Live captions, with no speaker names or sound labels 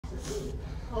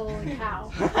Holy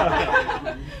cow.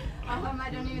 I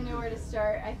don't even know where to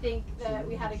start. I think that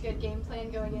we had a good game plan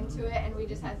going into it, and we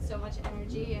just had so much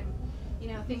energy,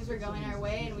 and things were going our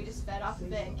way, and we just fed off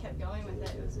of it and kept going with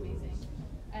it. It was amazing.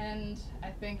 And I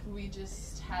think we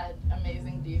just had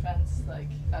amazing defense. Like,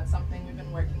 that's something we've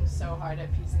been working so hard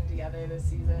at piecing together this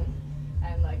season,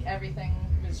 and like everything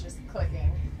was just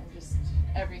clicking, and just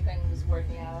everything was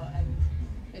working out, and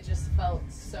it just felt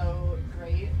so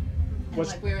great, and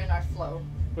like we were in our flow.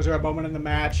 Was there a moment in the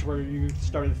match where you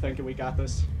started thinking we got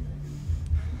this?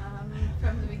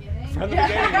 From the beginning. From the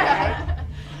beginning, right?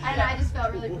 I just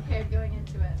felt really prepared going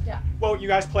into it. Yeah. Well, you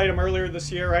guys played them earlier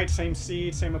this year, right? Same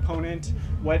seed, same opponent.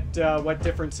 What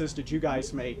differences did you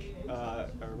guys make,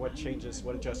 or what changes,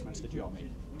 what adjustments did you all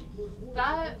make?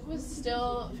 That was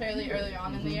still fairly early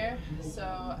on in the year, so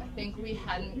I think we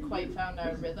hadn't quite found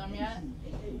our rhythm yet.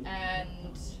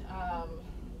 And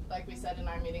like we said in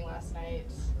our meeting last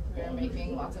night, we were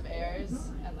making lots of errors,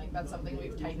 and like that's something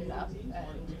we've tightened up.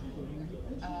 And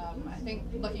I think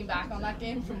looking back on that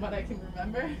game, from what I can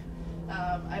remember,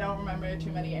 I don't remember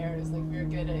too many errors. Like, we were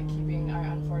good at keeping our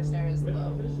unforced errors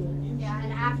low. Yeah,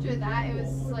 and after that, it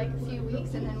was like a few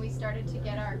weeks, and then we started to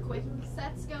get our quick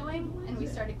sets going, and we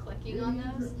started clicking on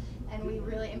those, and we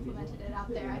really implemented it out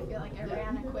there. I feel like I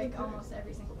ran a quick almost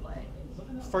every single play.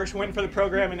 First win for the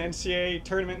program in NCAA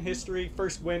tournament history.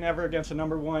 First win ever against the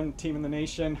 #1 team in the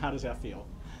nation. How does that feel?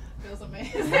 Feels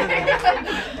amazing.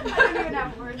 I don't even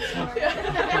have words for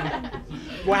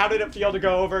it. Well, how did it feel to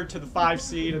go over to the 5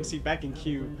 seed and see Beck and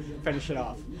Q finish it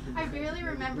off? I barely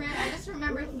remember it. I just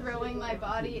remember throwing my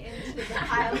body into the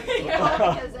pile of people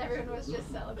because everyone was just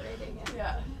celebrating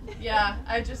it. Yeah,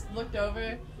 I just looked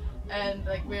over, and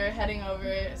like we were heading over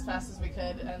as fast as we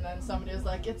could, and then somebody was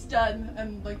like, "It's done,"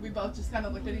 and like we both just kind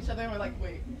of looked at each other and we're like,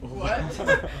 "Wait, what?"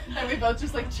 And we both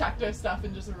just like checked our stuff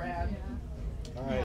and just ran.